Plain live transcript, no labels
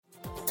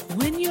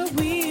When you're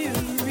weary,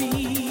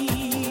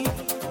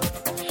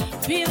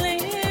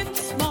 feeling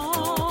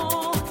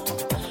small,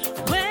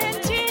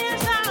 when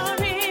tears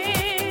are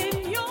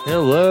in your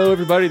Hello,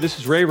 everybody. This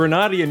is Ray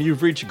Renati, and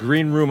you've reached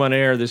Green Room on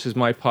Air. This is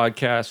my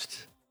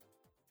podcast,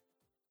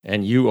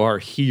 and you are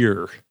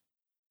here.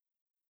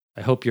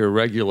 I hope you're a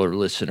regular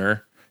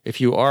listener. If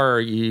you are,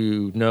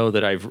 you know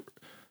that I've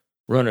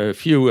run a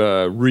few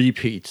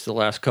repeats the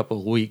last couple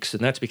of weeks,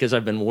 and that's because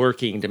I've been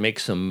working to make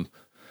some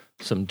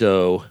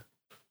dough.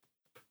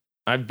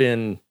 I've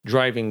been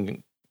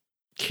driving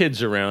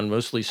kids around,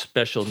 mostly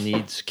special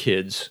needs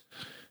kids,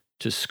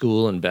 to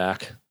school and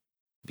back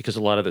because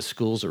a lot of the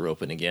schools are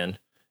open again.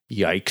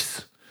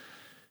 Yikes.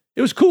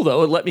 It was cool,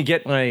 though. It let me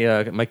get my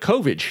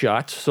COVID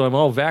shots, so I'm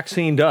all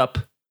vaccinated up.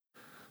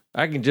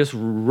 I can just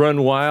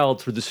run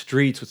wild through the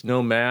streets with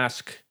no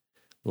mask,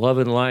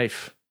 loving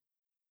life.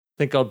 I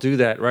think I'll do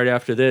that right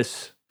after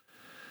this.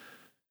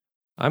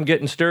 I'm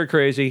getting stir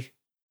crazy.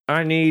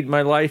 I need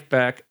my life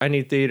back. I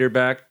need theater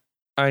back.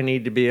 I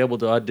need to be able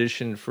to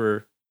audition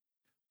for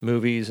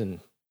movies and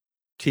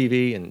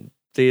TV and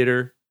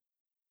theater.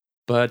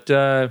 But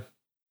it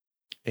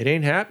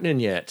ain't happening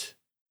yet.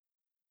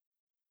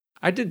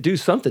 I did do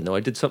something, though.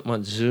 I did something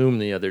on Zoom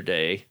the other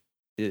day.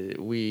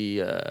 We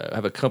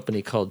have a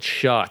company called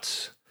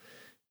Shots,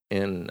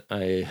 and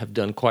I have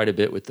done quite a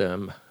bit with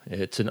them.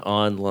 It's an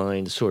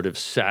online sort of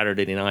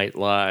Saturday Night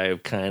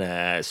Live kind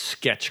of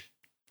sketch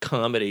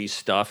comedy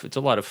stuff. It's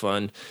a lot of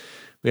fun.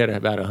 We had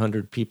about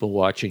 100 people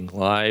watching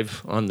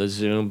live on the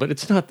Zoom, but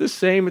it's not the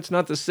same. It's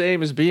not the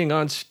same as being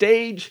on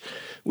stage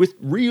with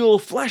real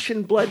flesh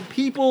and blood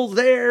people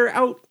there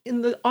out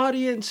in the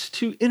audience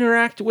to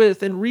interact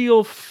with, and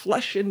real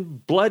flesh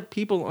and blood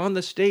people on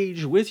the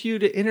stage with you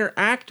to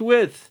interact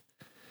with.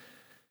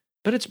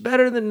 But it's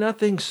better than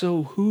nothing,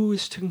 so who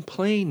is to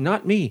complain?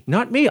 Not me.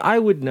 Not me. I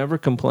would never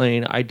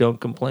complain. I don't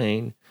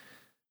complain.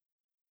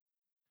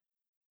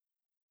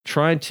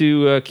 Trying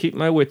to keep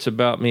my wits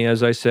about me,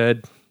 as I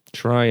said.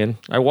 Trying.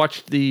 I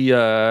watched the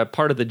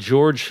part of the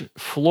George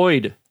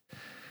Floyd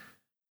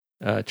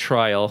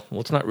trial. Well,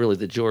 it's not really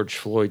the George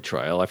Floyd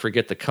trial. I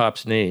forget the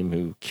cop's name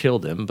who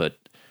killed him, but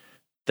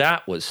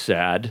that was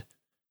sad.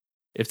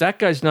 If that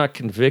guy's not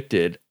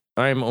convicted,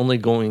 I'm only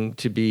going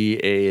to be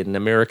an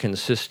American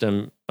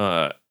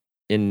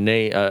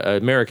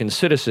American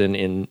citizen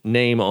in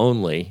name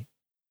only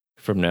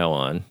from now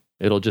on.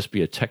 It'll just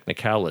be a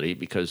technicality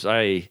because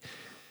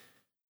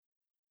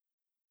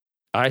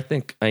I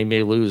think I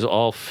may lose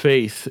all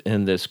faith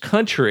in this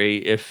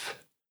country if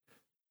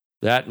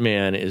that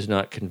man is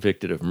not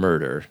convicted of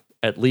murder.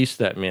 At least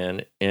that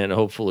man, and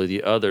hopefully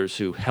the others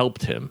who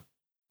helped him.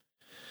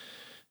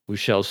 We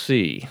shall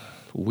see.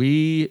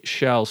 We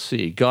shall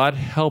see. God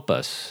help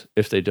us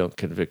if they don't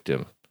convict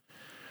him.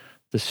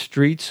 The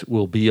streets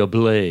will be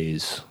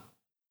ablaze,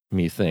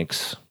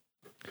 methinks.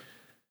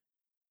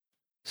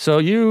 So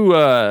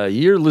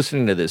you're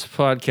listening to this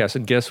podcast,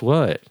 and guess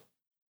what?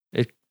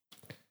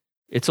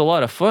 It's a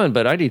lot of fun,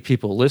 but I need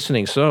people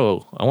listening,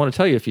 so I want to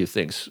tell you a few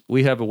things.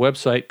 We have a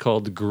website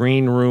called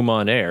Green Room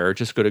on Air.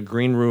 Just go to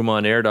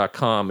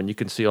greenroomonair.com, and you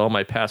can see all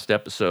my past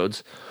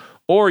episodes,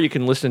 or you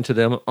can listen to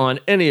them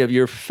on any of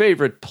your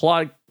favorite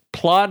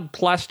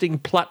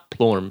podcasting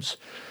platforms.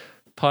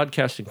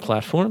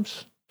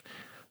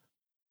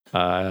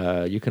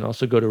 You can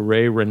also go to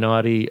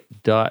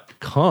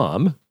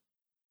rayrenati.com,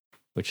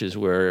 which is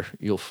where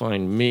you'll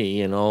find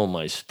me and all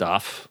my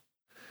stuff.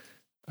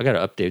 I got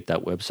to update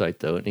that website,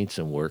 though. It needs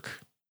some work.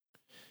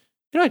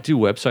 You know, I do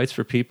websites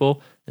for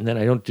people, and then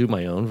I don't do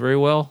my own very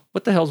well.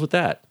 What the hell's with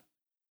that?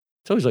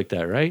 It's always like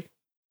that, right?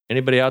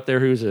 Anybody out there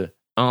who's an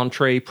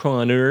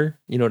entrepreneur,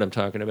 you know what I'm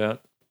talking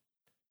about.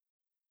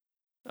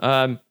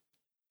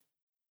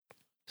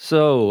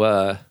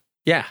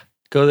 Yeah,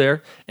 go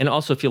there. And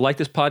also, if you like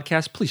this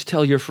podcast, please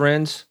tell your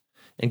friends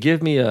and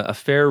give me a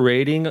fair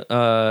rating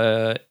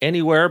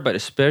anywhere, but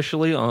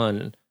especially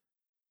on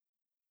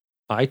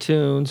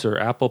iTunes or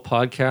Apple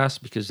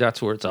Podcasts, because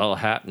that's where it's all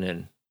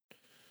happening.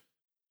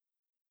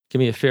 Give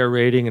me a fair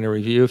rating and a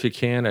review if you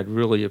can. I'd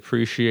really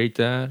appreciate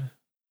that.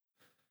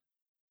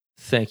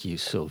 Thank you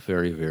so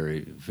very,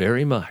 very,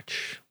 very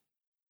much.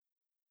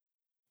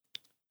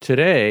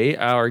 Today,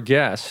 our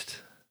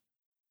guest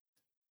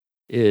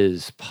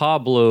is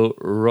Pablo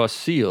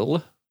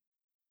Rosil.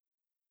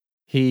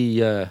 He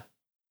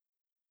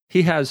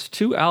has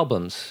 2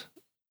 albums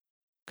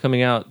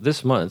coming out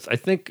this month. I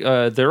think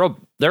they're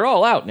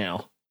all out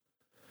now.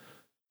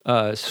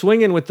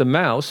 Swinging with the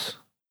Mouse,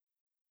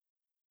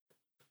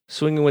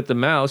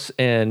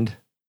 and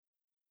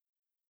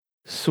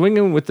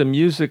Swinging with the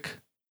Music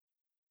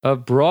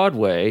of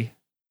Broadway.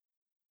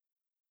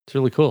 It's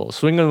really cool.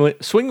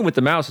 Swinging with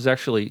the Mouse is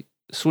actually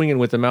Swinging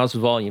with the Mouse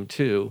Volume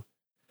 2.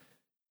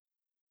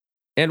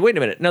 And wait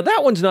a minute. Now,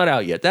 that one's not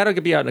out yet. That'll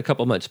be out in a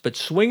couple months. But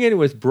Swinging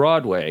with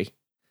Broadway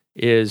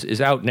is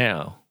out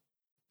now.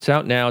 It's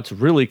out now. It's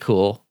really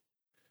cool.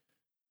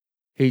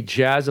 He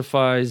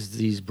jazzifies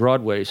these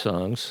Broadway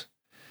songs.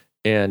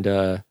 And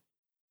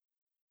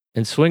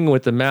Swinging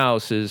with the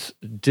Mouse is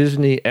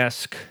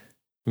Disney-esque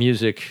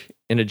music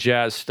in a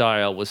jazz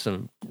style with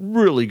some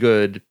really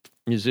good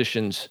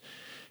musicians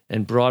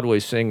and Broadway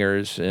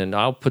singers. And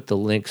I'll put the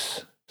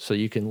links so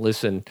you can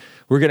listen.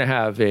 We're going to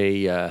have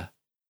a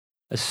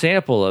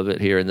sample of it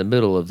here in the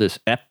middle of this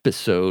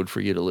episode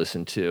for you to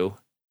listen to.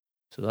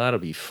 So that'll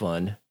be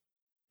fun.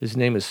 His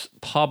name is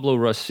Pablo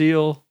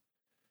Raciel,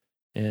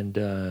 and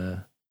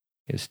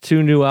he has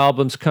 2 new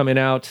albums coming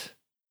out,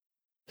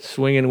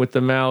 Swinging with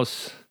the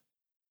Mouse,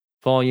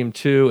 Volume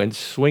 2, and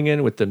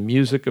Swinging with the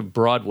Music of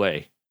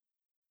Broadway.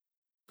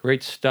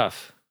 Great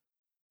stuff.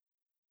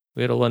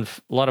 We had a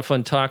lot of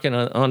fun talking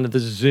on the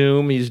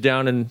Zoom. He's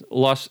down in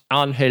Los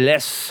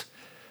Angeles.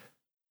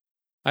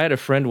 I had a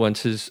friend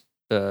once, his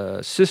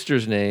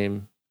sister's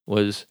name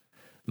was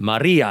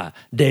Maria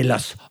de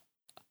los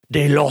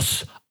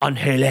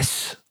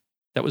Angeles.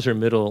 That was her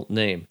middle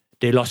name,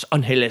 de Los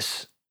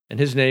Angeles. And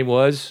his name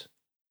was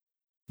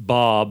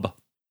Bob.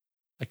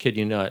 I kid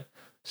you not.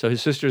 So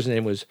his sister's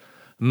name was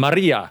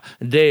Maria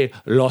de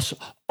Los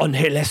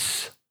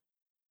Angeles.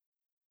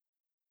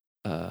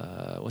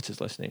 What's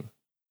his last name?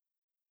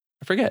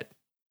 I forget.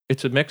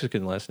 It's a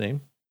Mexican last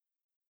name.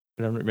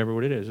 I don't remember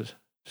what it is. It's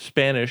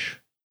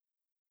Spanish.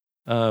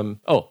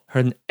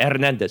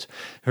 Hernandez.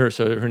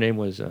 Her name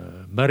was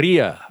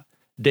Maria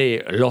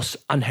de Los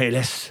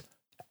Angeles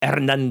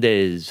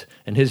Hernandez.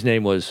 And his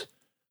name was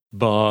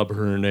Bob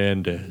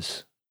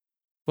Hernandez.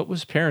 What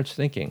was parents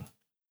thinking?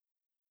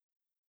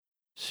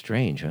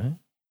 Strange, huh?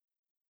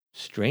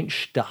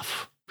 Strange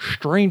stuff.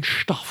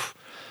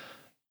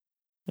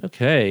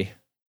 Okay.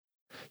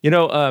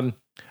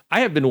 I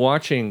have been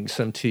watching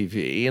some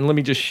TV, and let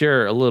me just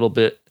share a little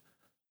bit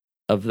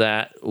of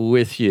that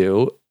with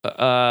you.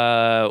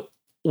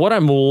 What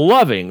I'm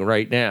loving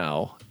right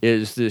now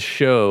is this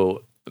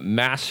show,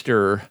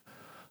 Master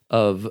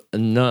of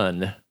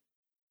None.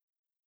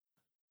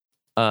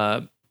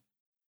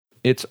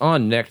 It's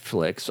on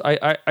Netflix.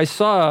 I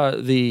saw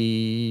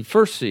the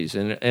first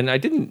season, and I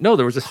didn't know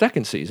there was a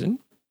second season.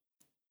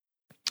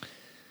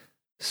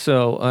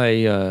 So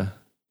I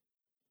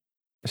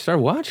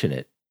started watching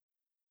it,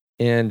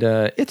 and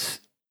it's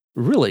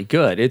really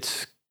good.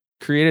 It's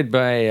created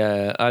by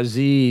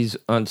Aziz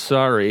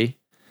Ansari,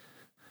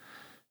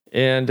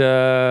 and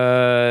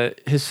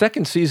his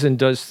second season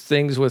does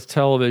things with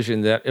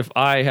television that if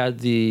I had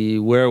the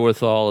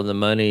wherewithal and the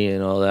money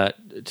and all that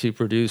to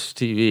produce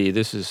TV,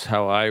 this is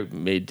how I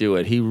may do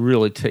it. He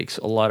really takes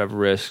a lot of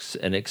risks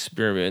and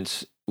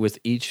experiments with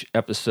each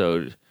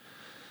episode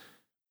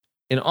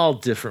in all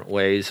different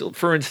ways.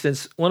 For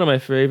instance, one of my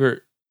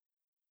favorite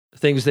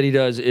things that he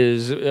does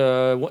is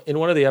in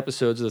one of the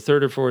episodes, the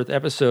third or fourth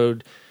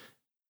episode,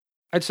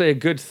 I'd say a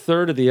good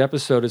third of the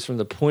episode is from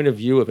the point of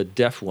view of a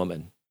deaf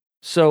woman.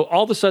 So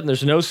all of a sudden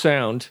there's no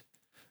sound,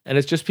 and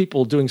it's just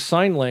people doing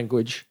sign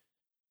language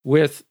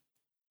with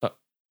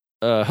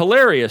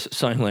hilarious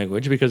sign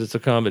language, because it's a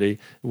comedy,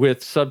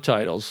 with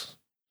subtitles.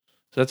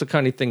 So that's the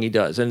kind of thing he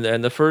does. And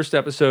the first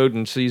episode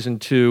in season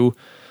 2,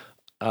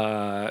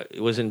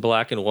 it was in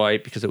black and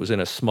white because it was in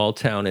a small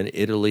town in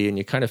Italy, and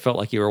you kind of felt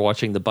like you were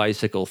watching The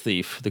Bicycle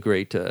Thief, the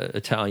great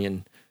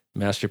Italian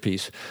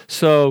masterpiece.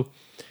 So,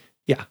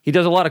 yeah, he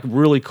does a lot of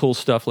really cool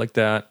stuff like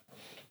that.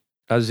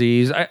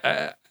 Aziz,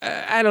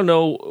 I don't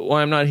know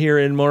why I'm not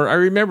hearing more. I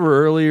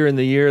remember earlier in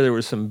the year there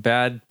was some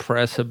bad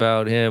press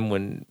about him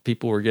when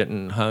people were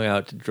getting hung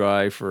out to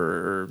dry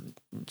for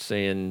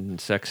saying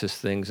sexist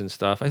things and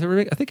stuff. I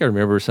think I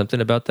remember something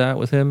about that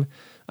with him.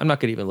 I'm not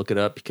going to even look it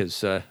up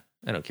because I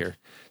don't care.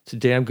 It's a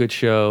damn good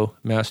show,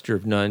 Master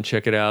of None.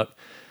 Check it out.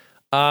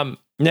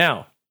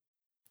 Now,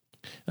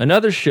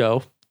 another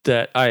show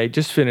that I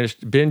just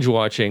finished binge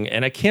watching,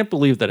 and I can't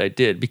believe that I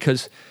did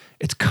because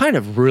it's kind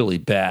of really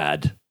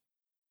bad.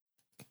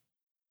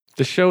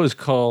 The show is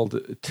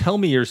called Tell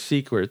Me Your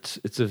Secrets.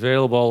 It's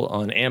available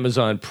on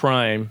Amazon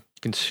Prime.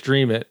 You can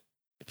stream it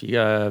if you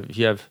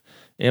have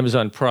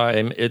Amazon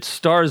Prime. It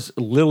stars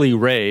Lily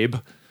Rabe,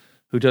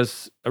 who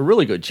does a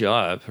really good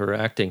job, her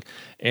acting,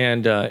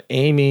 and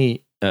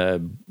Amy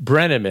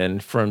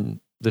Brenneman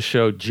from the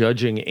show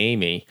Judging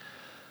Amy.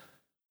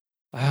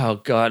 Oh,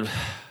 God.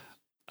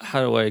 How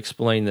do I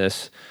explain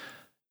this?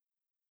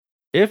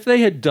 If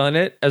they had done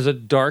it as a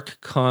dark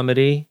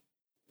comedy,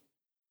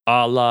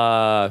 a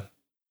la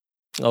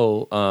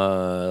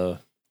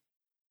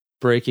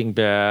Breaking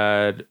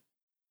Bad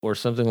or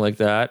something like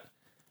that,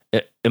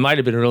 it might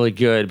have been really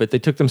good, but they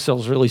took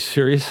themselves really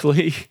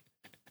seriously.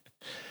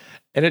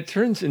 And it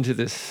turns into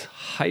this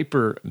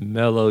hyper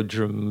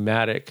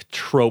melodramatic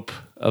trope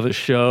of a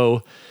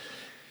show.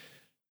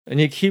 And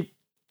you keep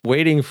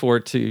waiting for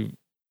it to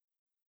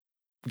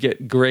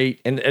get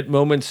great. And at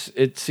moments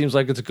it seems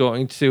like it's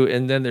going to,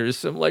 and then there's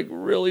some like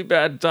really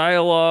bad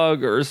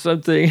dialogue or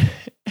something.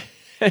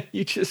 And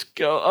you just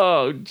go,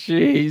 oh,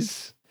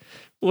 geez,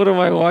 what am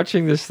I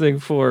watching this thing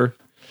for?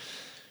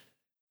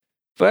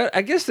 But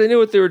I guess they knew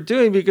what they were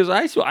doing because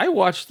I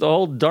watched the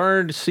whole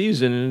darned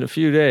season in a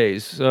few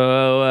days.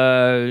 So,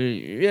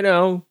 I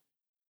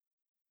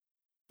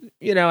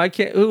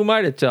can't, who am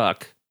I to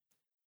talk?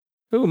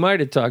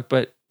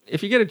 But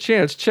if you get a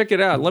chance, check it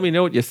out. Let me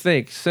know what you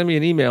think. Send me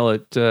an email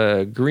at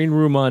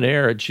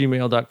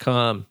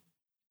greenroomonair@gmail.com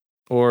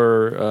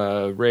or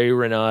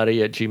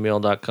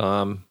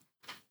rayrenati@gmail.com.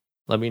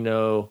 Let me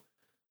know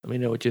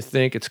what you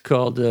think. It's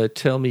called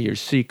Tell Me Your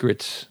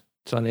Secrets.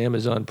 It's on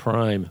Amazon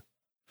Prime.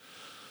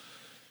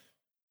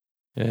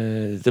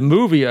 The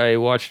movie I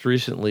watched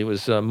recently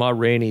was Ma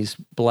Rainey's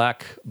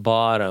Black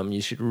Bottom. You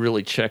should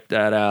really check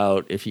that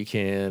out if you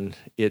can.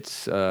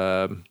 It's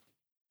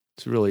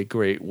really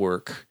great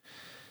work.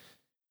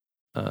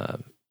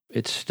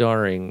 It's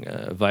starring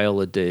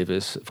Viola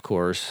Davis, of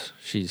course.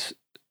 She's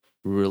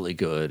really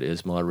good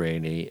as Ma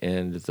Rainey,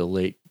 and the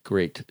late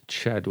great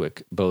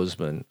Chadwick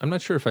Boseman. I'm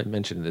not sure if I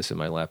mentioned this in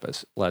my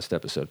last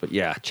episode, but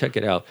yeah, check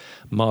it out.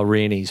 Ma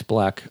Rainey's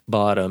Black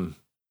Bottom,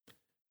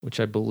 which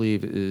I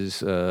believe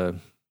is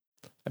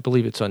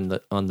it's on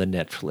the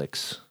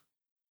Netflix.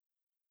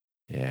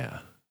 Yeah.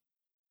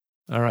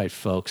 All right,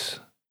 folks.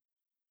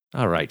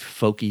 All right,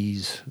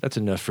 folkies. That's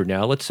enough for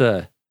now. Let's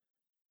go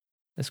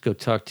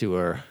talk to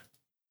our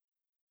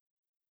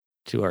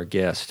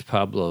guest,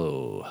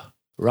 Pablo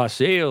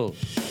Rossell.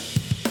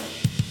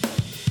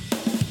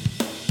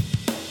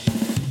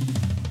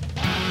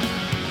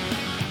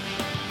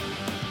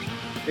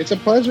 It's a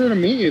pleasure to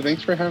meet you.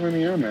 Thanks for having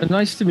me on, man.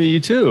 Nice to meet you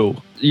too.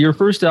 Your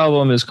first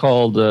album is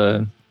called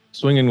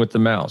Swinging with the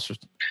Mouse.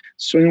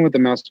 Swinging with the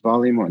Mouse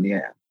Volume 1,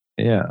 yeah.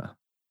 Yeah.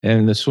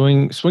 And the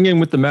Swinging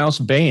with the Mouse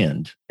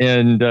Band.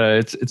 And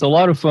it's a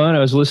lot of fun. I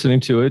was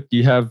listening to it.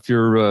 You have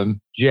your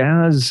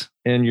jazz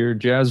and your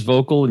jazz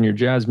vocal and your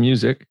jazz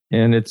music,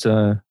 and it's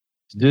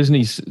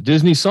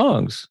Disney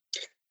songs.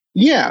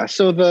 Yeah,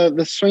 so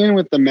the Swinging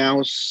with the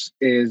Mouse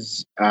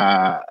is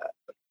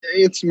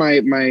it's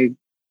my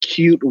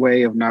cute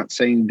way of not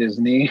saying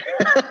Disney.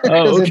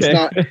 Oh,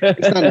 okay.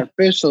 it's not an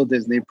official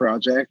Disney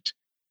project,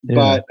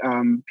 but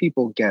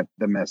people get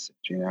the message,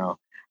 you know.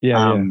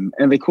 Yeah,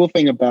 And the cool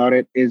thing about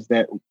it is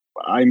that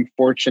I'm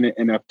fortunate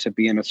enough to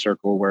be in a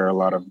circle where a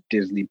lot of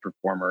Disney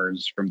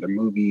performers from the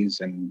movies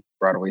and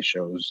Broadway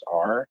shows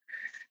are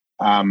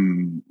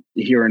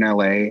here in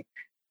LA.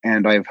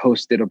 And I've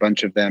hosted a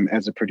bunch of them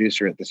as a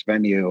producer at this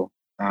venue.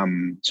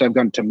 So I've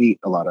gotten to meet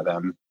a lot of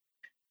them.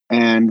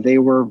 And they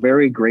were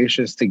very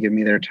gracious to give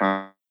me their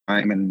time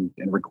and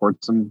record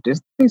some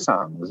Disney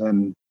songs.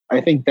 And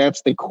I think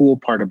that's the cool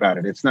part about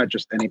it. It's not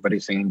just anybody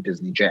singing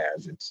Disney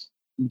jazz. It's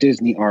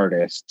Disney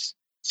artists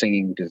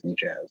singing Disney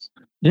jazz.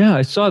 Yeah,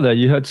 I saw that.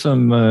 You had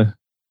some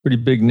pretty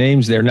big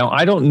names there. Now,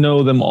 I don't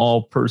know them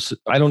all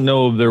I don't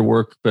know of their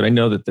work, but I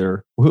know that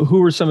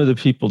who were some of the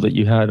people that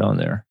you had on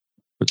there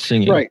with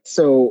singing? Right.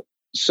 So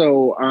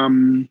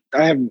I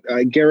have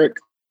Garrett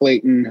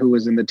Clayton, who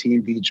was in the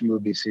Teen Beach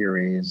movie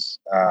series,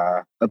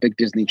 a big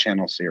Disney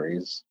Channel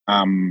series.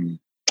 I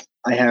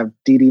have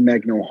Dee Dee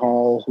Magno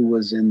Hall, who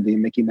was in the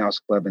Mickey Mouse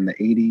Club in the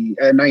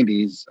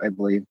 90s, I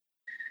believe.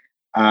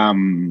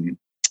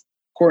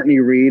 Courtney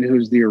Reed,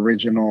 who's the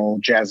original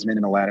Jasmine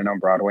in Aladdin on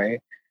Broadway.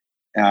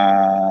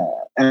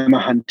 Emma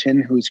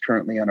Hunton, who's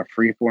currently on a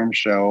Freeform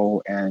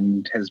show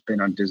and has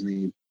been on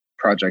Disney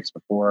projects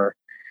before.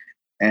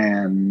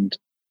 And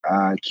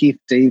Keith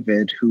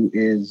David, who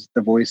is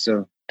the voice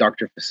of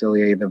Dr.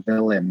 Facilier, the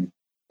villain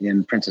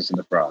in Princess and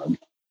the Frog.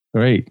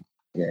 Great.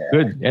 Yeah.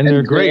 Good. And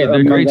they're great.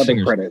 They're great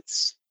singers.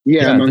 Credits.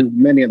 Yeah,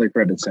 among many other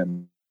credits.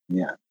 And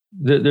yeah.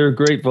 They're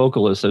great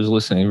vocalists. I was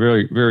listening.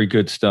 Very, very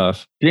good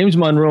stuff. James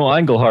Monroe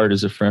Engelhardt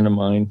is a friend of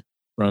mine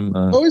from.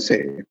 Oh, is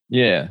he?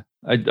 Yeah,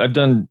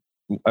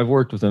 I've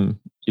worked with him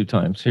a few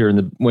times here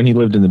when he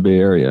lived in the Bay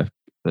Area.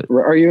 But,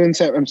 are you in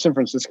San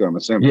Francisco? I'm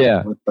assuming.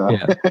 Yeah.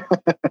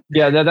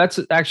 Yeah. That's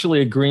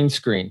actually a green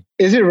screen.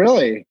 Is it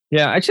really?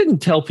 Yeah, I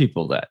shouldn't tell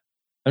people that.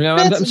 I mean,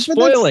 I'm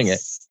spoiling it.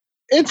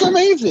 It's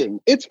amazing.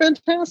 It's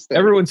fantastic.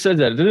 Everyone said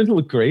that. Didn't it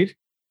look great?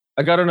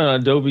 I got it on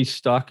Adobe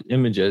stock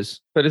images,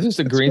 but it's just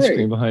a green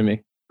screen behind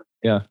me.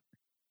 Yeah.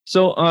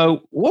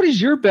 So, what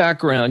is your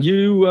background?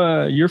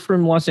 You're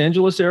from Los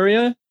Angeles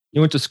area?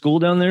 You went to school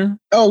down there?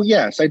 Oh,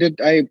 yes, I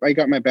did. I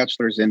got my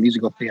bachelor's in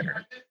musical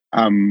theater.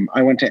 I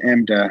went to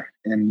AMDA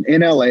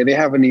in LA. They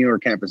have a New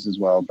York campus as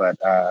well, but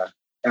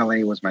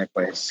LA was my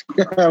place.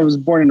 I was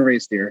born and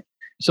raised here.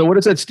 So what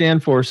does that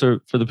stand for?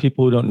 So for the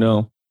people who don't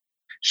know?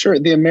 Sure.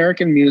 The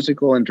American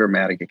Musical and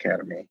Dramatic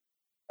Academy.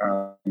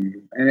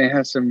 And it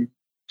has some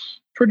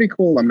pretty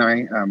cool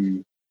alumni.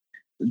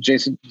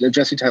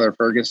 Jesse Tyler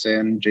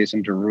Ferguson,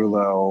 Jason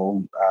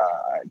Derulo,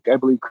 I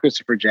believe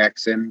Christopher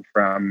Jackson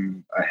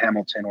from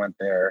Hamilton went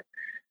there.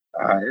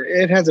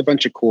 It has a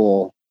bunch of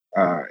cool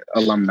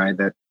alumni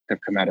that have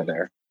come out of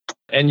there.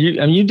 And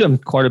you've done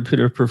quite a bit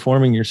of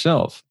performing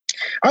yourself.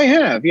 I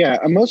have, yeah.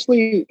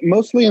 Mostly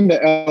in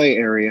the LA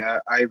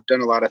area. I've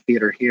done a lot of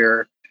theater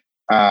here.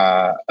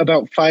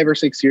 About 5 or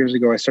 6 years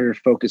ago, I started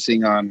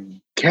focusing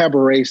on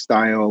cabaret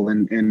style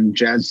and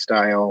jazz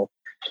style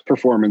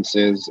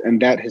performances,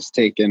 and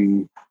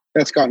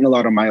that's gotten a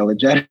lot of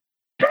mileage out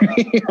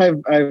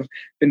I've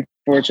been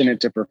fortunate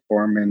to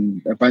perform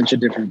in a bunch of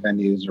different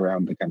venues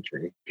around the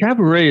country.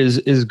 Cabaret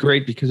is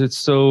great because it's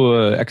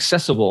so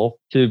accessible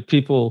to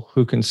people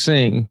who can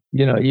sing.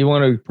 You know, you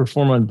want to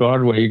perform on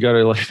Broadway, you got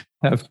to like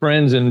have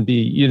friends and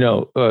be,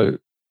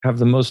 have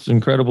the most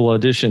incredible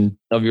audition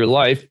of your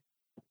life,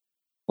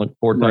 like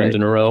 4 times Right.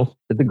 in a row.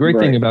 But the great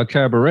thing Right. about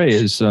Cabaret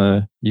is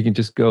you can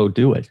just go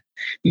do it.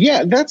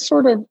 Yeah, that's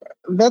sort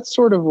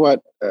of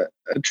what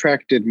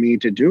attracted me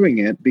to doing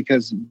it,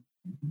 because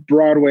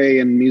Broadway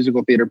and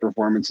musical theater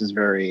performance is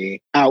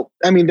very out.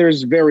 I mean,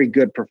 there's very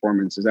good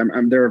performances.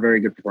 There are very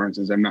good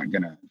performances. I'm not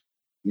gonna,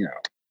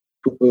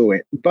 poo-poo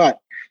it, but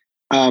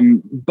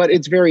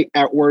it's very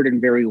outward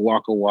and very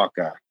waka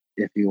waka,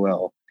 if you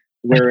will.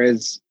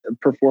 Whereas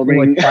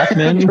performing, Like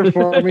Pac-Man?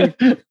 performing,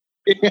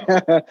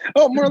 yeah.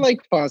 Oh, more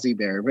like Fozzie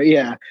Bear, but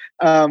yeah.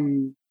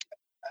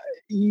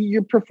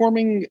 You're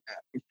performing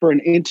for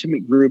an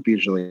intimate group,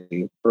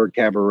 usually for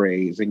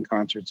cabarets and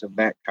concerts of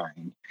that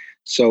kind.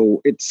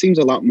 So it seems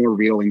a lot more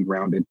real and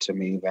grounded to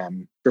me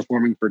than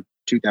performing for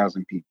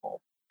 2,000 people.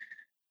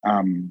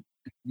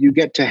 You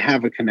get to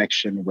have a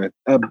connection with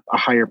a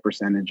higher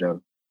percentage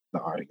of the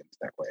audience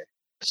that way.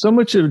 So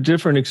much of a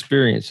different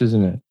experience,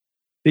 isn't it?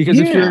 Because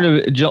if you're in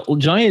a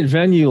giant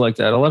venue like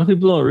that, a lot of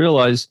people don't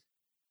realize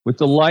with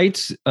the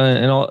lights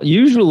and all,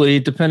 usually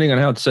depending on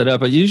how it's set up,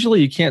 but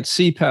usually you can't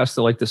see past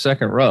the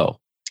second row.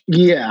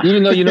 Yeah.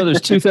 Even though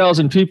there's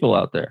 2,000 people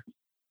out there.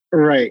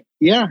 Right.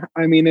 Yeah.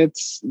 I mean,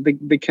 it's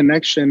the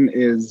connection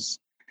is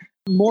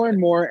more and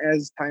more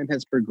as time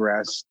has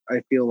progressed.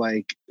 I feel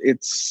like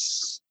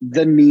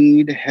the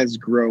need has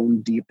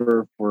grown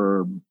deeper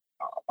for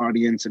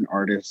audience and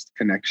artist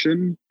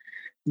connection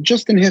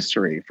just in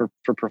history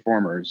for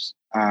performers.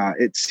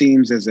 It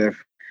seems as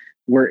if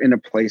we're in a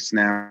place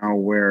now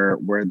where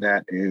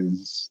that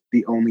is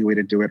the only way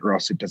to do it, or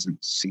else it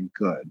doesn't seem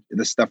good.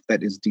 The stuff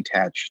that is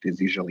detached is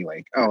usually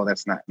like, oh,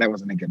 that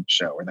wasn't a good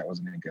show, or that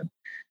wasn't a good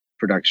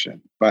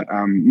production. But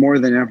more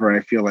than ever,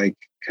 I feel like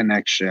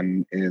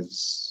connection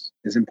is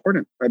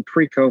important.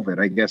 Pre-COVID,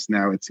 I guess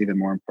now it's even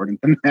more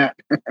important than that.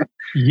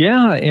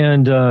 Yeah,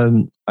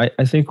 and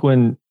I think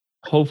when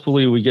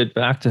hopefully we get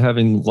back to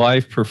having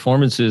live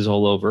performances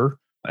all over,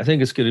 I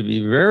think it's going to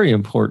be very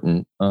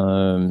important.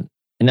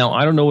 Now,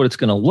 I don't know what it's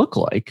going to look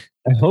like.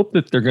 I hope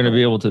that they're going to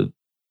be able to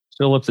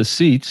fill up the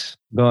seats,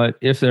 but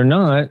if they're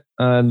not,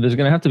 there's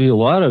going to have to be a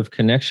lot of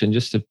connection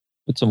just to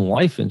put some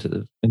life into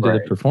the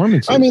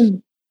performances. I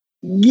mean,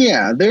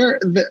 yeah,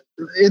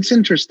 it's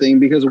interesting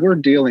because we're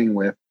dealing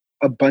with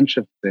a bunch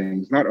of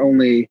things, not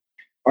only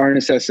our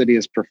necessity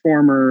as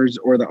performers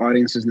or the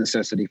audience's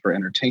necessity for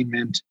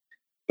entertainment,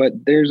 but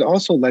there's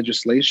also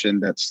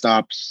legislation that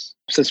stops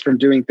us from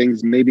doing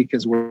things maybe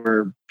because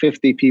we're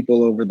 50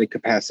 people over the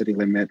capacity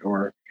limit,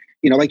 or,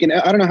 like I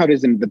don't know how it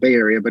is in the Bay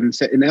Area, but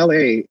in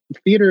LA,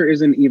 theater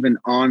isn't even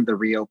on the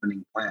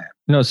reopening plan.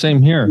 No,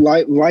 same here.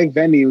 Live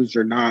venues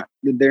are not,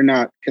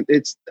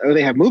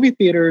 they have movie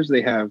theaters,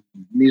 they have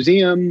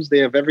museums, they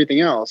have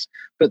everything else,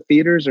 but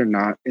theaters are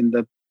not in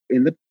the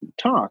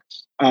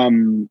talks,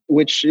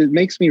 which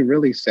makes me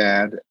really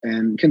sad.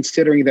 And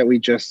considering that we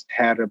just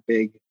had a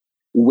big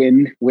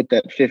win with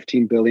that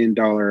 $15 billion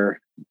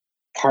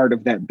part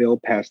of that bill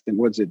passed in,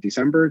 was it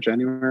December,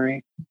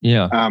 January?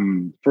 Yeah.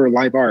 For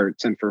live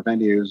arts and for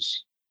venues,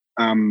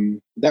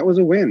 that was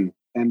a win,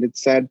 and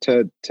it's sad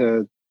to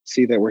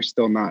see that we're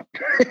still not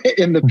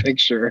in the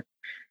picture.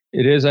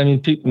 It is. I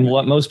mean,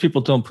 most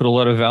people don't put a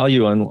lot of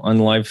value on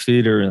live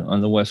theater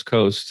on the West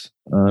Coast.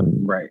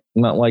 Right.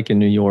 Not like in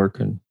New York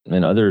and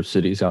other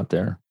cities out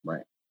there.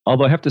 Right.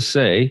 Although I have to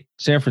say,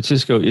 San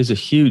Francisco is a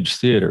huge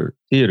theater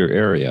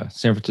area.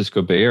 San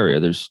Francisco Bay Area.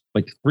 There's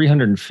like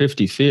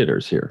 350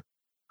 theaters here.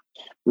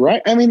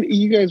 Right. I mean,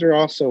 you guys are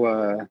also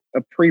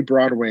a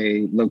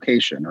pre-Broadway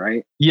location,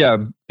 right? Yeah.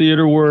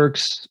 Theater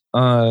Works,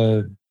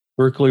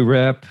 Berkeley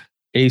Rep,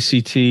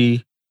 ACT,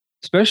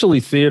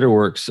 especially Theater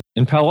Works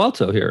in Palo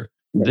Alto here.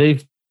 Right.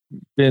 They've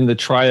been the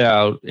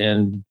tryout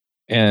and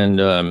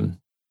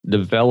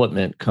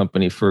development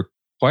company for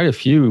quite a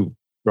few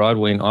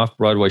Broadway and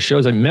off-Broadway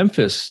shows. And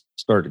Memphis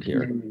started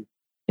here. Mm-hmm.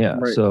 Yeah.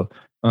 Right. So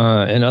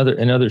and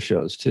other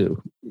shows too.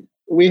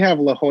 We have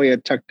La Jolla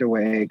tucked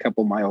away a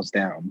couple miles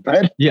down,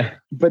 but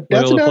that's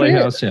Loyola about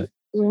Playhouse, it.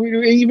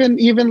 Yeah.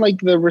 Even like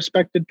the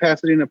respected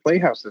Pasadena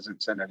Playhouse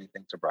doesn't send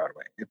anything to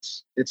Broadway.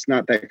 It's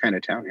not that kind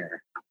of town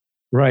here.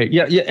 Right.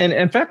 Yeah. Yeah. And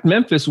in fact,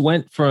 Memphis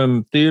went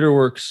from Theater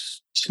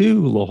Works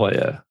to La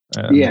Jolla.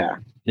 Yeah.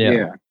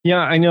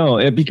 I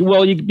know.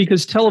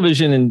 Because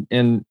television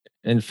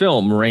and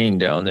film reign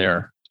down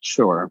there.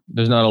 Sure.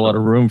 There's not a lot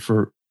of room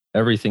for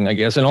everything, I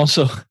guess. And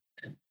also,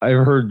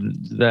 I've heard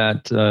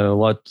that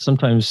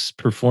sometimes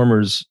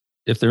performers,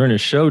 if they're in a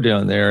show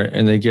down there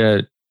and they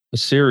get a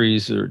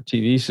series or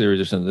TV series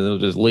or something, they'll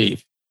just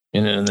leave.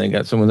 And they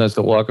got someone that's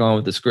to walk on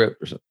with the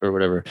script or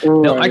whatever.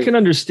 Right. Now, I can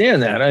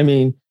understand that. I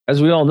mean,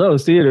 as we all know,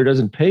 theater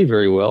doesn't pay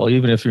very well,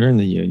 even if you're in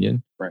the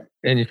union. Right.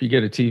 And if you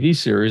get a TV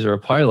series or a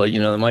pilot,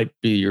 that might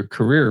be your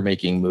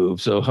career-making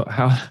move. So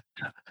how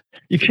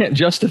you can't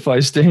justify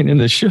staying in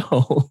the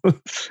show.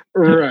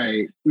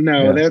 Right.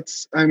 No, Yeah.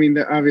 that's, I mean,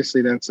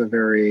 obviously that's a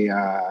very,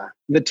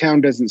 the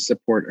town doesn't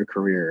support a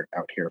career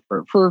out here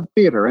for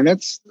theater. And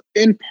that's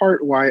in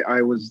part why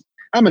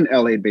I'm an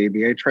LA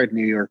baby. I tried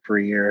New York for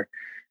a year.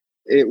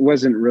 It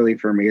wasn't really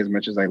for me as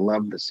much as I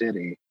love the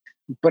city.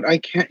 But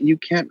you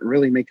can't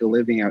really make a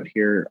living out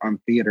here on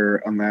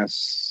theater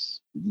unless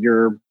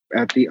you're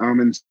at the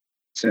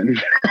Amundsen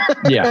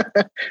Yeah.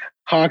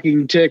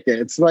 hawking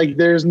tickets. Like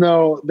there is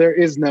no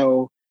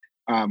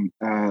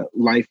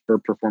life for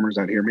performers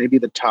out here. Maybe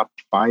the top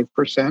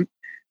 5%,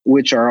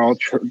 which are all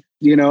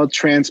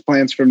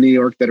transplants from New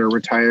York that are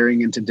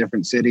retiring into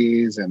different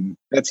cities, and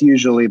that's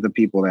usually the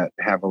people that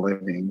have a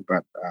living.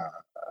 But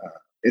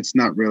it's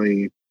not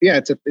really. Yeah,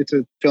 it's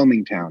a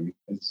filming town,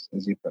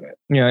 as you put it.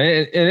 Yeah,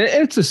 and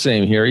it's the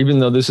same here. Even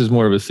though this is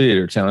more of a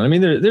theater town, I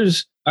mean,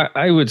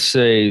 I would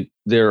say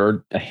there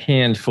are a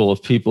handful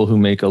of people who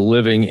make a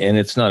living, and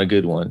it's not a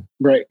good one.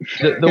 Right.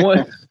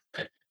 The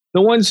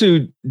ones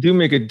who do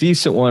make a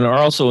decent one are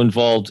also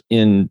involved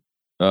in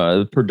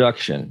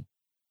production,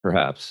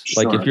 perhaps.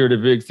 Sure. Like if you're at a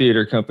big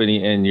theater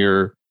company and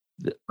you're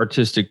the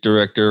artistic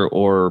director,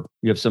 or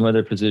you have some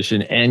other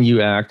position and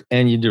you act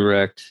and you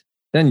direct,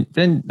 then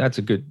that's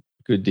a good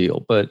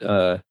deal. But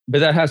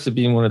that has to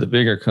be in one of the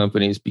bigger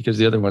companies because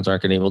the other ones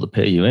aren't going to be able to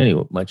pay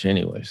you much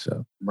anyway.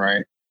 So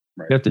right.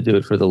 You have to do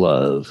it for the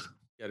love.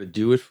 Got to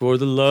do it for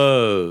the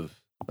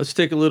love. Let's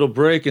take a little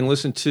break and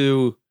listen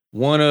to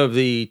one of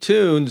the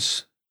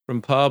tunes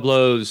from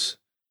Pablo's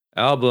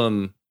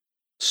album,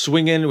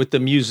 Swingin' with the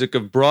Music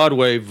of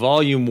Broadway,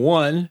 Volume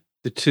 1.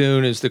 The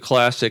tune is the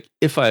classic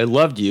If I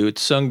Loved You.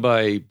 It's sung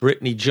by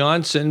Brittany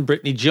Johnson.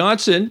 Brittany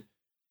Johnson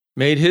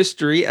made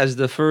history as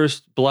the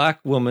first Black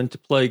woman to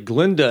play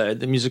Glinda in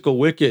the musical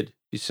Wicked.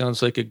 She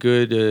sounds like a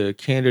good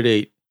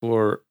candidate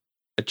for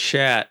a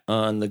chat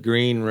on the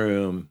Green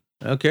Room.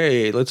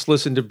 Okay, let's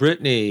listen to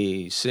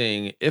Brittany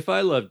sing If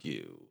I Loved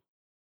You.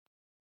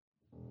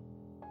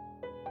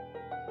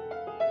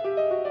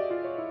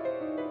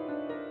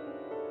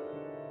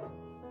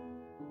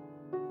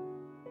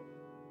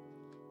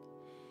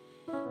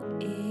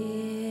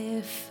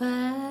 If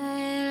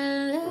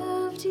I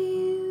loved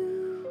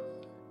you,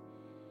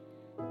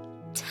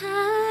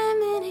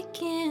 time and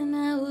again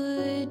I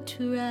would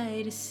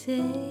try to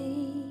say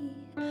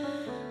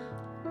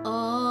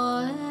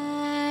all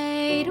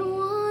I'd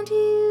want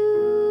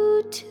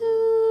you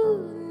to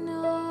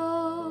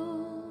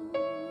know.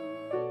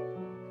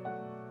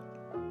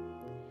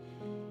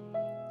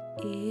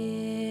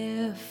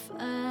 If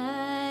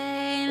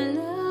I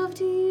loved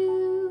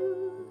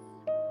you,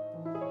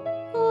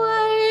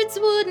 words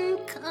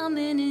wouldn't come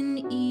in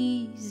an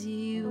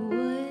easy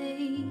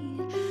way.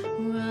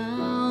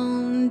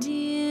 Round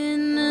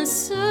in the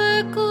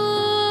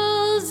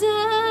circles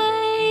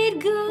I'd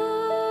go,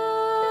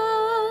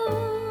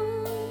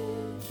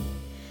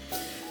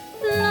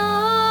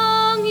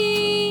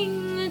 longing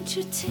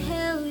to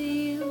tell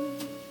you,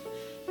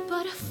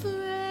 but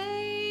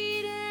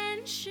afraid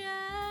and shy.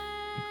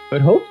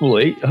 But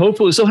hopefully.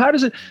 So how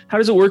does it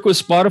work with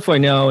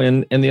Spotify now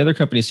and the other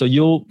companies? So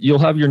you'll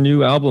have your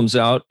new albums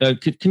out.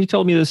 Can you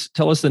tell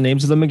us the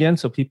names of them again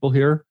so people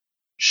hear?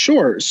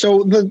 Sure.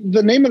 So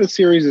the name of the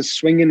series is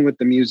Swingin' with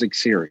the Music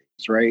series,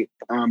 right?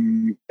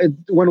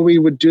 When we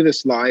would do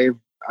this live,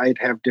 I'd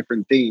have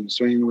different themes: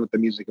 swinging with the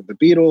music of the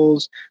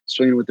Beatles,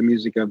 swinging with the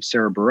music of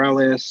Sarah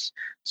Bareilles,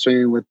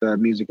 swinging with the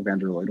music of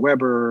Andrew Lloyd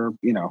Webber.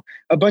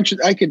 A bunch of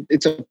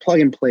it's a plug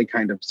and play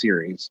kind of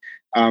series.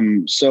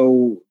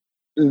 So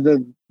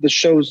the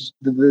shows,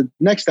 the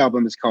next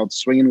album is called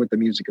Swinging with the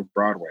Music of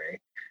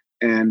Broadway,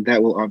 and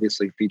that will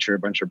obviously feature a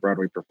bunch of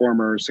Broadway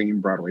performers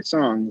singing Broadway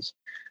songs.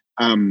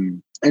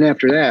 And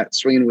after that,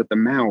 Swinging with the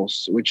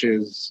Mouse, which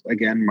is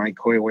again my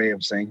coy way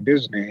of saying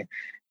Disney,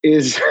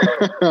 is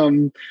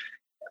a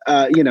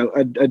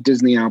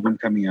Disney album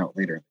coming out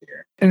later in the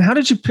year. And how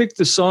did you pick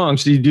the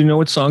songs? Do you know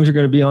what songs are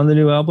going to be on the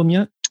new album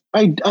yet?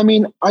 I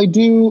mean, I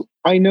do.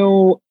 I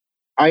know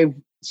I've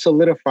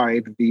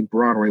solidified the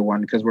Broadway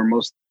one because we're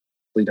mostly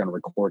done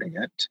recording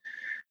it.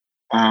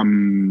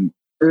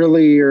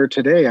 Earlier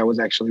today, I was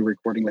actually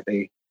recording with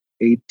a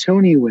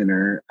Tony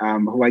winner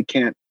who I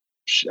can't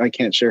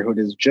share who it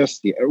is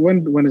just yet.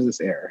 When does this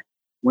air?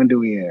 When do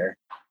we air?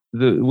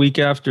 The week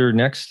after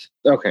next.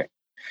 Okay.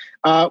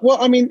 Well,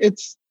 I mean,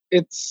 it's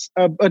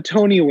a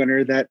Tony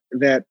winner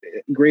that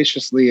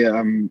graciously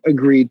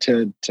agreed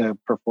to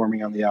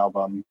performing on the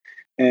album,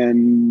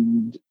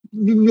 and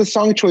the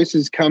song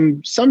choices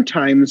come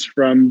sometimes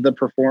from the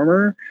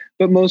performer,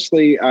 but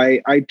mostly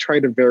I try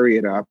to vary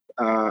it up.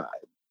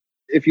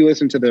 If you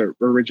listen to the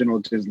original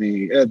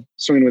Disney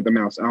Swinging with the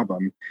Mouse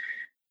album,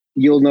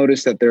 you'll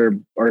notice that there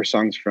are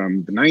songs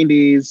from the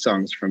 90s,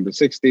 songs from the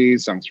 60s,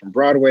 songs from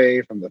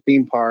Broadway, from the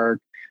theme park.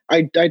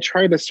 I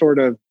try to sort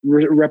of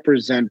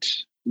represent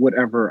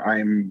whatever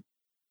I'm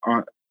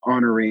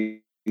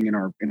honoring in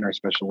our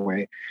special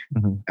way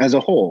as a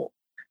whole.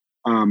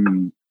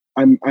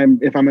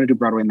 if I'm going to do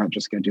Broadway, I'm not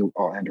just going to do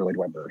all Andrew Lloyd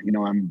Webber. You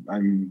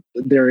know,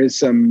 there is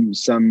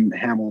some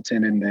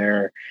Hamilton in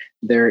there.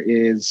 There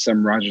is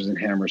some Rodgers and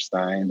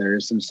Hammerstein. There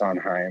is some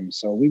Sondheim.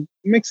 So we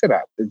mix it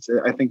up. It's,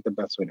 I think, the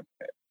best way to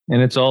put it.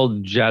 And it's all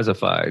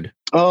jazzified.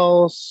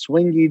 Oh,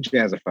 swingy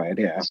jazzified,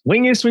 yeah.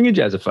 Swingy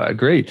jazzified.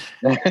 Great.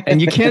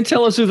 And you can't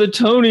tell us who the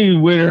Tony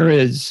winner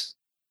is.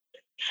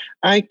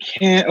 I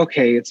can't.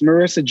 Okay, it's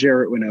Marissa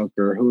Jarrett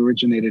Winokur, who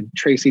originated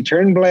Tracy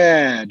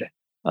Turnblad.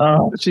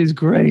 Oh, she's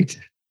great.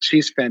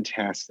 She's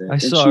fantastic. I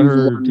saw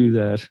her do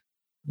that.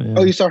 Yeah.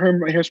 Oh, you saw her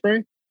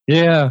Hairspray?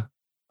 Yeah.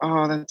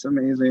 Oh, that's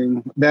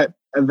amazing. That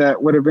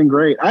would have been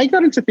great. I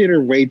got into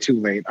theater way too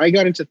late. I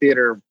got into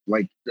theater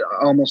like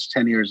almost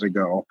 10 years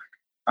ago.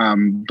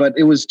 But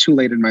it was too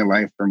late in my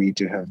life for me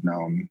to have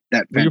known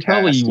that. Well, you're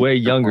probably way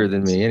younger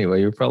than me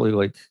anyway. You're probably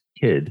like a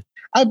kid.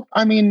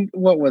 I mean,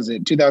 what was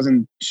it?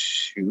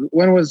 2002?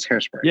 When was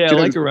Hairspray? Yeah,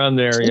 like around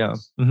there. Yeah.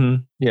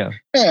 Mm-hmm. Yeah.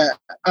 Yeah.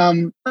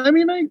 I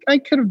mean, I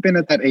could have been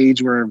at that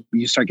age where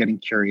you start getting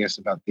curious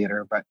about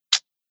theater, but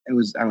I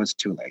was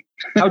too late.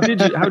 How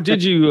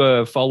did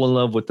you fall in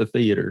love with the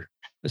theater?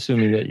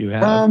 Assuming that you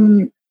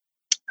have.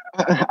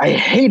 I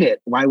hate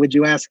it. Why would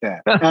you ask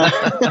that?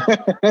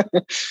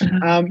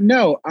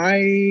 No,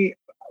 I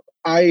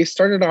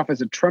started off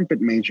as a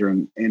trumpet major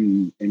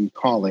in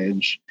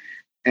college,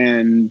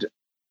 and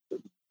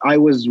I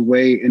was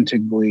way into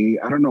Glee.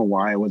 I don't know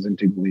why I was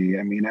into Glee.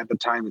 I mean, at the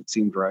time it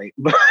seemed right,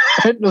 but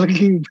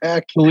looking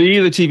back, Glee,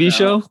 the TV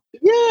show.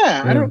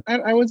 Yeah,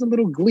 I was a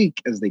little Gleek,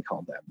 as they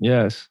called them.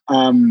 Yes.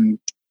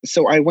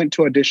 So I went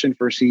to audition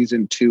for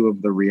season 2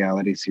 of the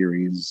reality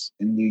series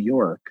in New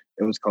York.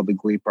 It was called the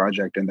Glee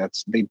Project, and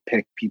they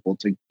pick people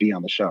to be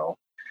on the show.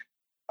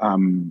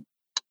 And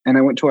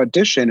I went to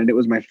audition, and it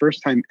was my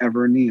first time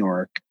ever in New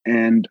York.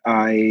 And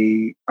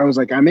I was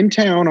like, I'm in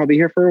town. I'll be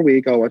here for a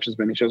week. I'll watch as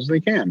many shows as I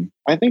can.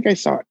 I think I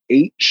saw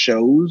 8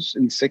 shows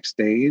in 6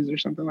 days or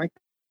something like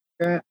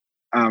that.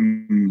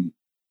 And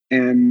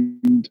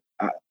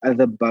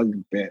the bug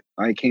bit.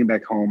 I came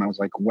back home. I was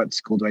like, what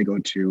school do I go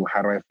to?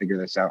 How do I figure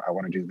this out? I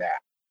want to do that.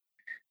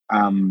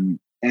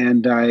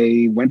 And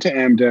I went to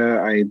AMDA.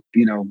 I,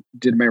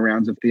 did my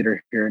rounds of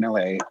theater here in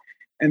LA.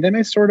 And then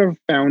I sort of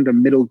found a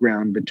middle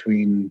ground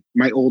between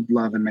my old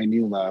love and my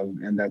new love.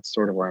 And that's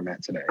sort of where I'm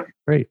at today.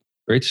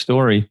 Great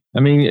story. I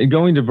mean,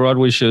 going to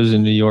Broadway shows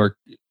in New York,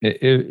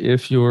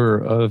 if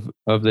you're of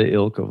the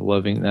ilk of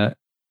loving that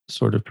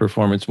sort of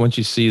performance, once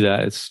you see that,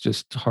 it's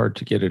just hard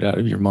to get it out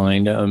of your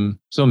mind.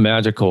 So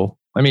magical.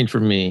 I mean, for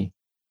me,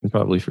 and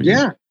probably for you.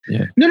 Yeah.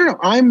 No.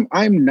 I'm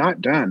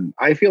not done.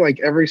 I feel like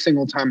every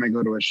single time I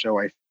go to a show,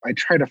 I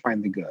try to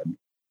find the good.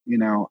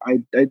 I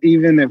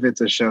even if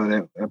it's a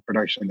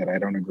production that I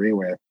don't agree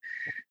with,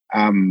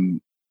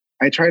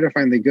 I try to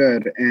find the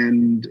good.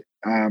 And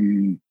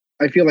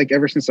I feel like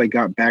ever since I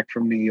got back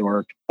from New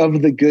York,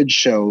 of the good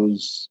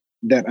shows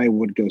that I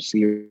would go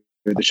see, or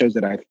the shows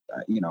that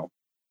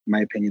my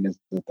opinion is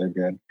that they're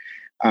good.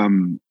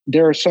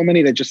 There are so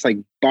many that just like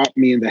bop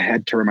me in the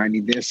head to remind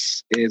me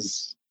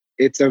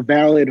it's a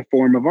valid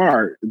form of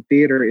art.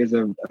 Theater is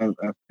a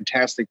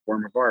fantastic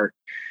form of art.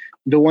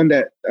 The one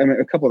that,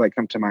 a couple that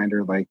come to mind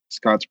are like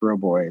Scottsboro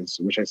Boys,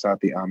 which I saw at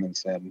the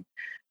Amundsen,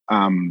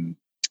 and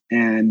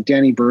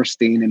Danny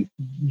Burstein, and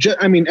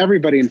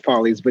everybody in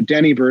Follies, but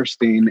Danny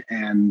Burstein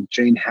and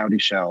Jane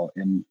Howdyshell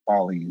in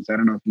Follies. I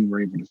don't know if you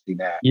were able to see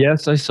that.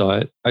 Yes, I saw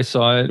it. I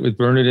saw it with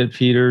Bernadette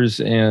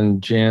Peters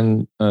and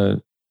Jan.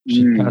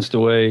 She passed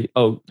away.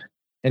 Oh,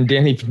 and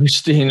Danny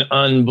Burstein,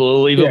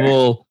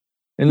 unbelievable.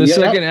 Yeah. In the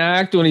second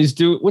act, when he's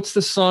what's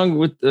the song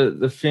with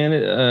the fan?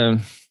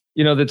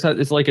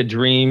 It's like a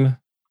dream.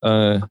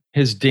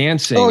 His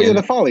dancing. Oh yeah,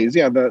 the Follies.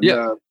 Yeah,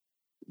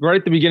 right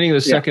at the beginning of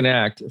the second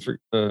act.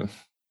 I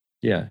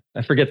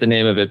forget the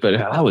name of it, but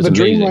that was the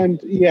amazing. Dreamland.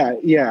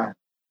 Yeah.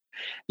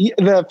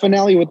 The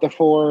finale with the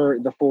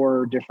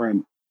four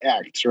different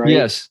acts, right?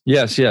 Yes.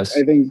 I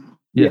think.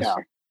 Yes.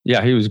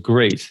 Yeah, he was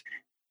great.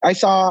 I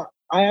saw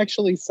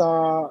him.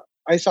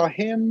 I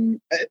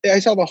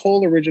saw the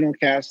whole original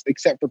cast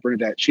except for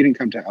Bernadette. She didn't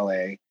come to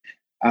LA.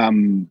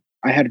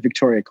 I had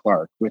Victoria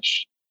Clark,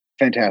 which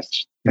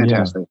fantastic.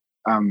 Yeah.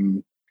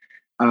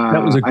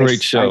 That was a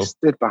great show. I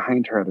stood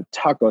behind her at a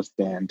taco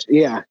stand.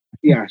 Yeah,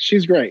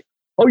 she's great.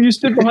 Oh, you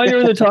stood behind her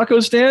in the taco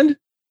stand?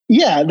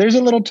 Yeah, there's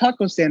a little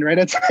taco stand right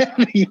outside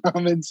the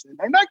Amundsen.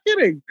 I'm not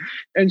kidding.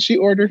 And she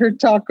ordered her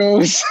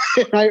tacos,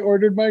 and I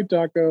ordered my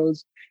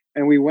tacos,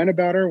 and we went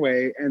about our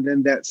way. And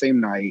then that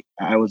same night,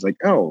 I was like,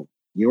 "Oh,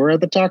 you were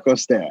at the taco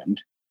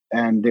stand."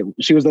 And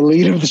she was the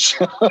lead of the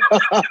show.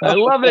 I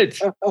love it.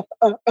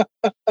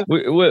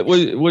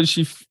 Was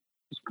she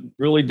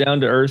really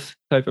down to earth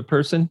type of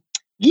person?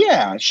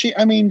 Yeah, she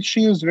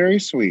was very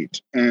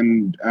sweet.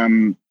 And,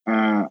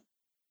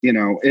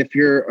 if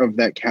you're of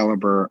that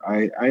caliber,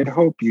 I'd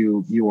hope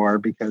you are,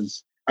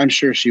 because I'm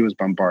sure she was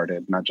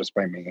bombarded, not just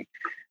by me.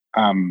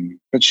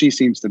 But she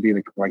seems to be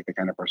the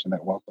kind of person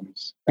that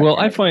welcomes. Well,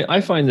 I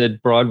find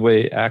that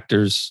Broadway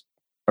actors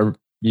are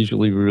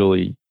usually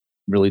really,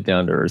 really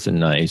down to earth and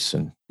nice,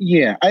 and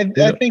I think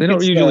they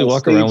don't usually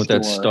walk around with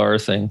that star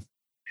thing.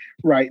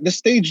 Right. The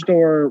stage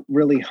door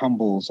really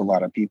humbles a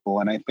lot of people.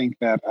 And I think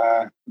that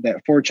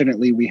that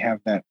fortunately we have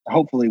that.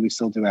 Hopefully we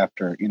still do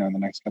after, in the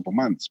next couple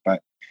months.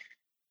 But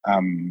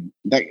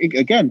that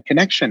again,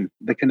 connection.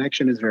 The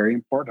connection is very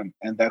important.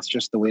 And that's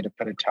just the way to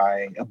put a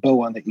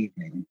bow on the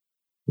evening.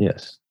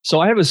 Yes. So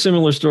I have a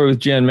similar story with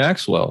Jan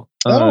Maxwell.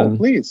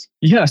 Please.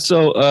 Yeah.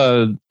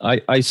 So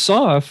I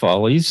saw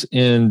Follies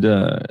in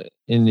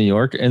New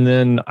York, and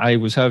then I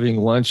was having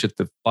lunch at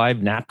the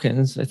Five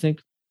Napkins, I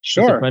think.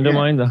 Sure. With a friend of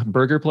mine, the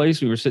burger place.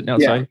 We were sitting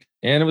outside,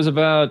 and it was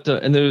about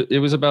it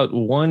was about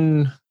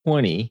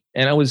 1:20,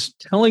 and I was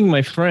telling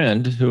my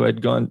friend who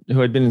had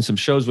been in some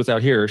shows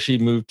without here. She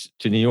moved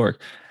to New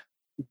York.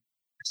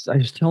 I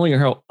was telling her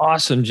how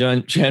awesome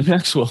Jan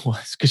Maxwell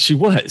was, because she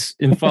was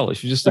in Follies.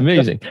 She was just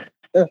amazing.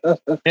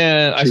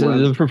 And I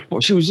said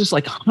she was just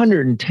like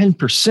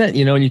 110%,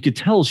 and you could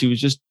tell she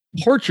was just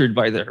tortured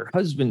by her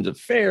husband's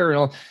affair and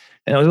all.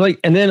 And I was like,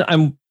 and then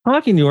I'm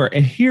talking to her,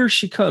 and here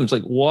she comes,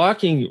 like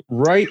walking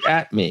right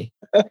at me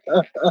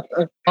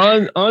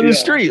on the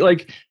street,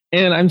 like.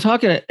 And I'm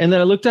talking, and then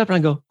I looked up and I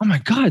go, "Oh my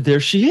God, there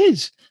she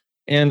is!"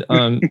 And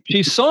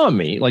she saw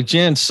me, like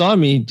Jan saw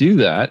me do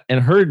that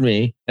and heard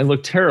me and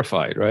looked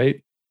terrified,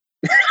 right?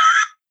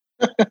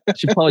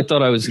 She probably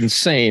thought I was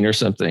insane or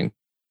something.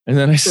 And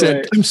then I said,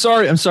 right. I'm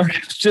sorry.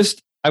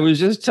 I was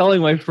just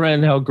telling my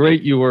friend how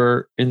great you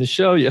were in the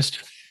show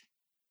yesterday.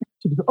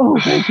 Oh,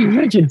 thank you.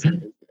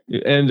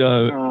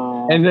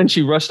 And then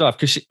she rushed off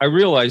because I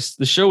realized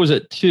the show was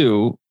at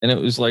 2:00, and it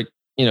was like,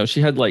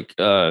 she had like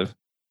 5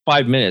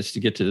 minutes to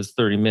get to this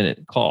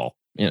 30-minute call,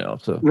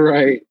 so.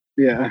 Right.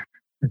 Yeah.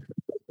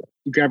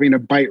 Grabbing a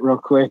bite real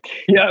quick.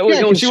 Yeah.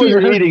 She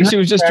wasn't eating. She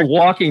was just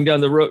walking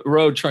down the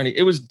road trying to,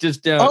 it was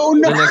just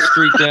down the next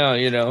street down,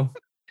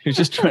 She was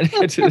just trying to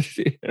get to the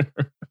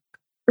theater.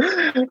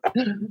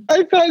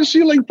 I thought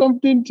she like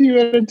bumped into you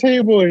at a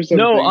table or something.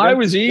 No, I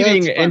was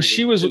eating, and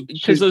she was,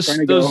 because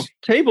those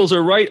tables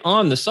are right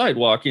on the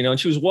sidewalk, and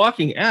she was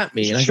walking at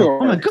me, and I go,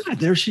 "Oh my God,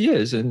 there she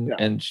is!"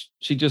 And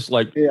she just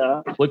like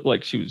looked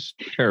like she was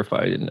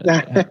terrified.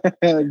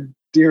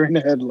 Deer in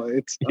the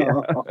headlights.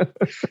 Yeah.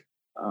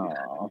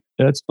 Oh.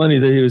 That's funny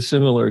that you had a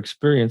similar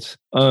experience.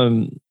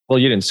 Well,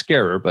 you didn't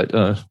scare her, but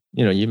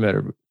you met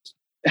her.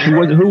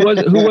 Who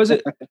was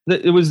it?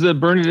 It was the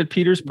Bernadette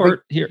Peters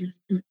part here.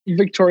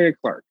 Victoria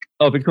Clark.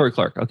 Oh, Victoria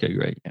Clark. Okay,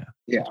 great. Yeah.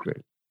 Yeah. That's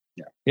great.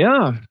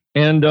 Yeah.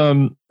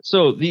 And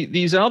so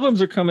these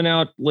albums are coming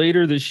out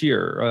later this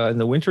year in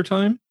the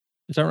wintertime.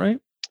 Is that right?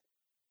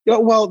 Yeah.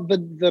 Well,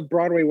 the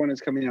Broadway one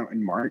is coming out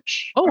in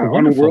March. Oh,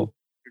 wonderful. On World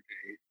Day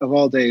of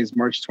all days,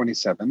 March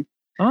 27th.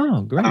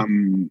 Oh, great.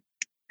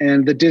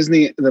 And the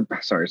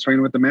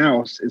Swinging with the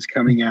Mouse is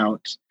coming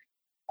out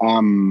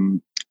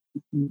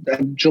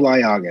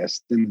July,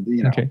 August, and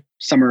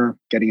summer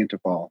getting into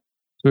fall.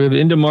 So we have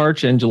into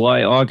March and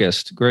July,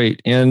 August.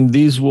 Great. And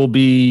these will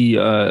be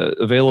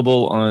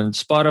available on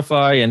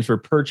Spotify and for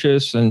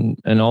purchase and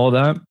all of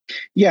that?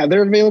 Yeah,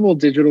 they're available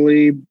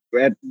digitally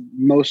at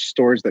most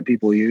stores that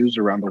people use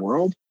around the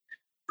world.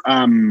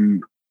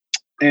 And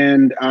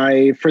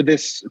for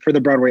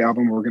the Broadway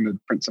album, we're going to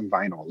print some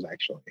vinyls,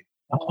 actually.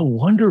 Oh,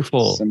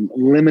 wonderful. Some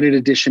limited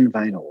edition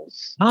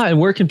vinyls. And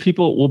where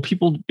will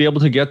people be able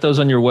to get those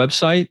on your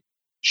website?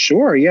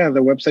 Sure. Yeah.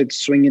 The website's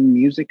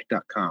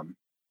swinginmusic.com.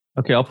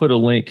 Okay. I'll put a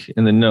link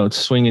in the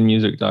notes,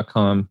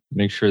 swinginmusic.com.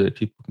 Make sure that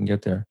people can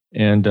get there.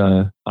 And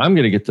I'm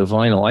going to get the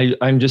vinyl.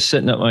 I'm just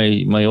setting up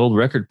my old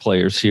record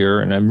players here,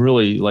 and I'm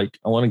really like,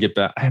 I want to get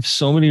back. I have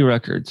so many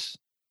records.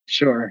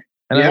 Sure.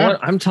 And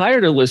I'm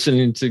tired of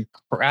listening to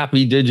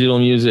crappy digital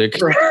music.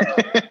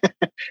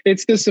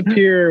 It's the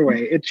superior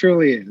way. It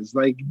truly is.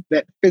 Like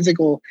that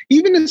physical,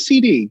 even a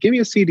CD. Give me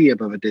a CD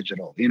above a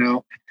digital,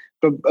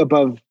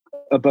 above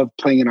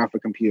playing it off a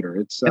computer.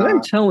 It's and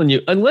I'm telling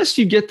you, unless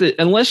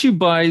you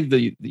buy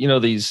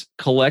these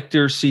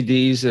collector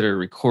CDs that are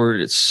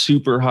recorded at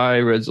super high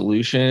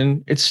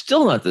resolution, it's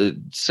still not, the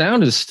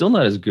sound is still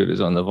not as good as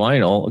on the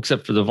vinyl,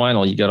 except for the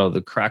vinyl, you got all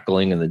the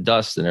crackling and the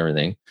dust and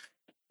everything,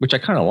 which I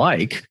kind of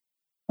like.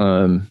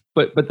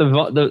 But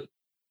the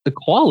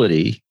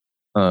quality,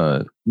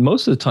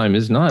 most of the time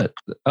is not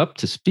up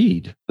to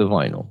speed. The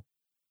vinyl,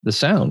 the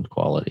sound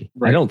quality,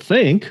 right. I don't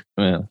think.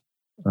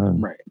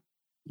 Right.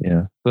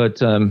 Yeah.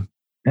 But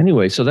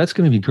anyway, so that's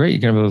going to be great.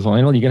 You're going to have a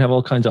vinyl. You're going to have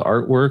all kinds of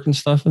artwork and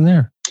stuff in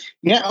there.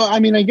 Yeah. I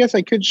mean, I guess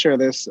I could share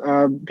this.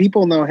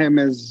 People know him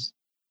as,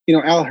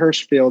 Al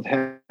Hirschfeld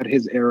had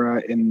his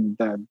era in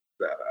the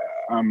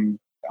on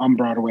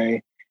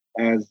Broadway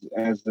as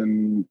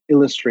an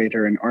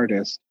illustrator and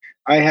artist.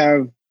 I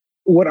have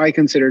what I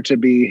consider to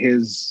be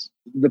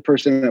the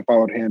person that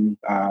followed him,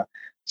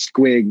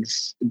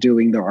 Squigs,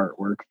 doing the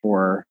artwork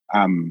for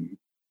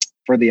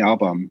the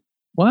album.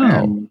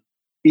 Wow.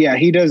 Yeah,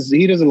 he does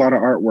a lot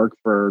of artwork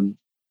for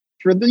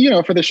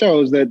the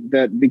shows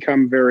that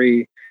become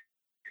very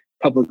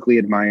publicly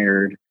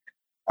admired.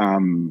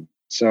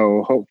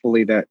 So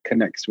hopefully that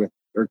connects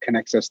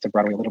us to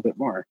Broadway a little bit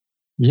more.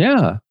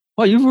 Yeah.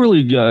 Well, you've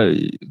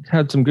really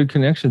had some good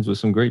connections with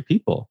some great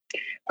people.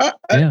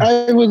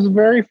 I was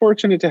very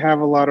fortunate to have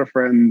a lot of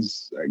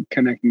friends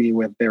connect me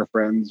with their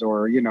friends,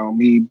 or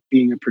me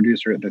being a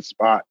producer at this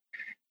spot.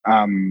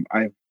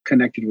 I've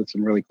connected with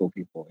some really cool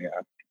people. Yeah.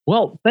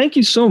 Well, thank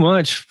you so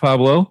much,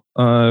 Pablo,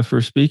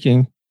 for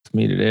speaking to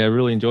me today. I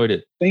really enjoyed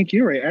it. Thank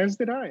you, Ray. As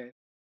did I.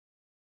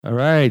 All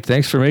right.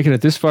 Thanks for making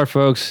it this far,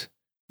 folks.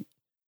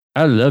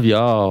 I love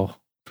y'all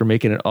for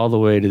making it all the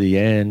way to the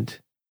end.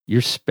 You're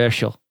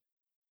special.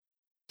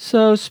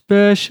 So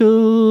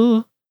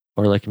special.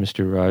 Or like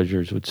Mr.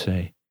 Rogers would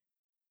say,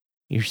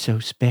 you're so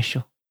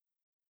special.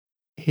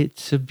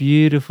 It's a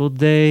beautiful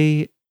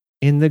day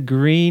in the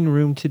green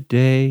room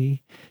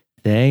today.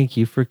 Thank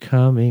you for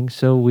coming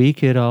so we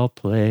could all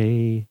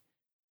play.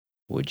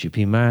 Would you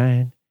be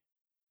mine?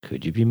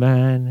 Could you be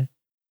mine?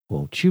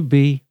 Won't you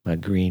be my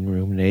green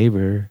room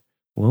neighbor?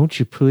 Won't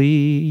you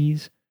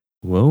please?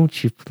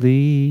 Won't you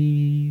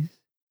please?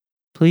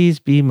 Please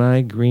be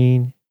my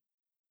green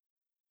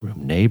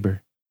room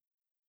neighbor.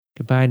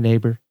 Goodbye,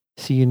 neighbor.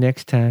 See you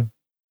next time.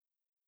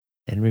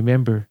 And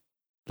remember,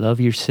 love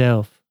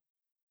yourself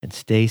and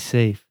stay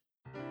safe.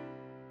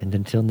 And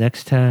until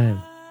next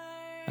time,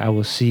 I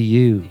will see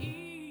you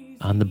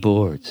on the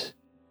boards.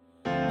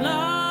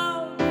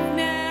 Love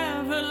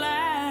never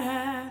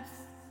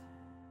lasts.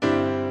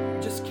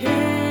 Just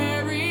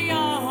carry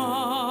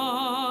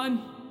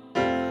on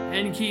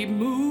and keep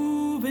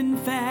moving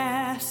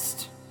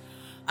fast.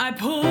 I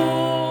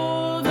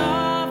pull